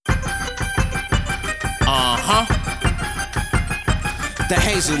The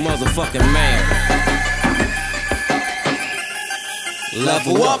Hayze motherfucking man.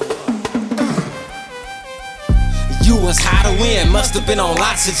 Level up. You was high to win, must've been on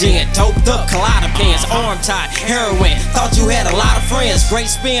oxygen. Doped up, clozapines, arm tied, heroin. Thought you had a lot of friends.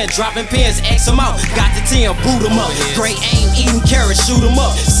 Great spin, dropping pins, X them out. Got the 10, boot them up. Great aim, eating carrots, shoot them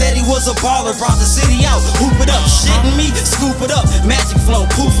up. Said he was a baller, brought the city out. Hoop it up, shitting me, scoop it up. Magic flow,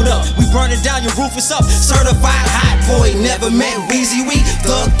 poof it up. We burn it down, your roof is up. Certified hot boy, never met Weezy. We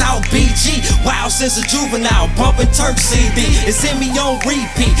thugged out BG. Wild since a juvenile, bumping Turk CD. It's in me on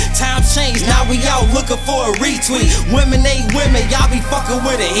repeat. Times change, now we out looking for a retweet. Women ain't women, y'all be fucking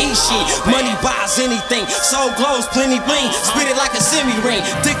with a he-she. Money buys anything, soul glows, plenty bling. Spit it like a semi-ring,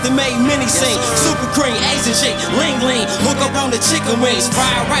 dick the made mini sing. Super cream, Asian chick, ling ling. Hook up on the chicken wings,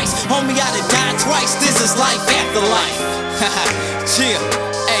 fried rice. Homie, I done died twice, this is life after life. Haha, chill,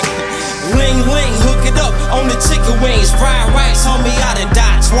 ayy. Ling ling, hook it up on the chicken wings, fried rice. Homie, I done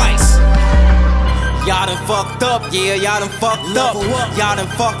died twice. Y'all done fucked up, yeah, y'all done fucked up. Y'all done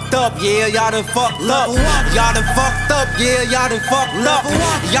fucked up, yeah, y'all done fucked up. Y'all done fucked up, yeah, y'all done fucked up.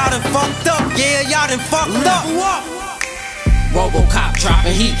 Y'all done fucked up, yeah, y'all done fucked up. Robocop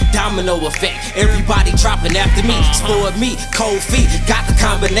dropping heat, domino effect. Everybody dropping after me. Spoiled me, cold feet. Got the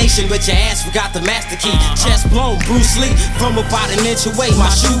combination, but your ass forgot the master key. Chest blown, Bruce Lee, from about an inch away. My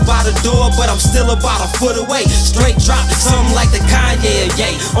shoe by the door, but I'm still about a foot away. Straight drop, something like the Kanye,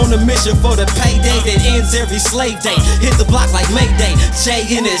 yay. On a mission for the payday that ends every slave day. Hit the block like Mayday, Jay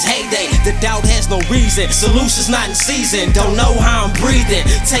in his heyday. The doubt has no reason, solutions not in season. Don't know how I'm breathing,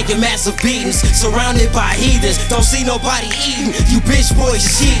 taking massive beatings. Surrounded by heathens, don't see nobody eating. You bitch boys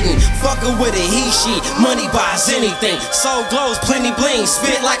cheating, fucking with a he-she. Money buys anything, soul glows, plenty bling.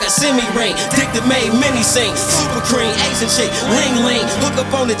 Spit like a semi-ring, dick that made many sing. Super cream, Asian chick, ling ling. Hook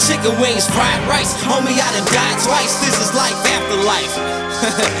up on the chicken wings, fried rice. Homie, I done died twice, this is life after life.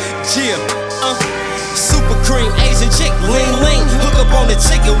 Chill, super cream, Asian chick, ling ling. Hook up on the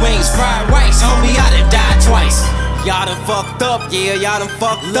chicken wings, fried rice. Homie, I done died twice. Y'all done fucked up, yeah, y'all done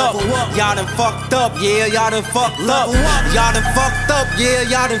fucked up. Y'all done fucked up, yeah, y'all done fucked up. Y'all done fucked up, yeah,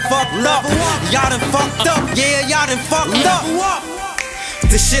 y'all done fucked up. Y'all done fucked up, yeah, y'all done fucked up.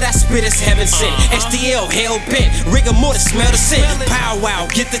 The shit I spit is heaven sent. STL hell bent, rigor mortis smell the scent. Pow wow,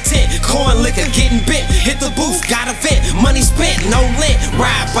 get the tent. Corn liquor getting bent. Hit the booth, got a vent. Money spent, no lint.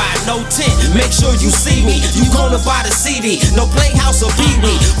 Ride by, no tent. Make sure you see me. You gonna buy the CD. No playhouse or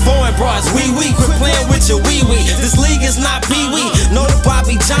pee-wee. Foreign bras, wee-wee. Quit playing with your wee-wee. This league is not pee-wee. No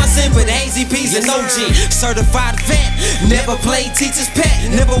Bobby Johnson, but Hayze P's an OG. Certified vet. Never played teacher's pet.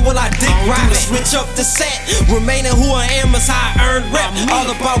 Never will I dick ride. Switch up the set. Remaining who I am is how I earned rep. All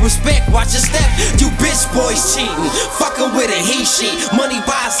about respect, watch your step. You bitch boys cheating, fucking with a he-she. Money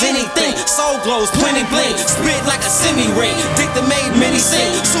buys anything, soul glows, plenty bling. Spit like a semi-ring, dick that made many sing.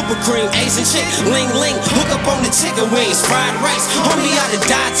 Super cream, Asian chick, ling ling. Hook up on the chicken wings, fried rice. Homie, I done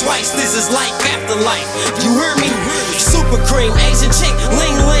died twice, this is life after life. You hear me? Super cream, Asian chick,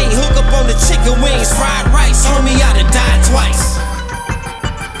 ling ling. Hook up on the chicken wings, fried rice. Homie, I done died twice.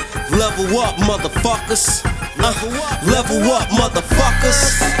 Level up, motherfuckers. Level up,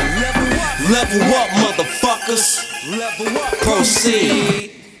 motherfuckers. Level up, motherfuckers.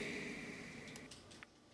 Proceed.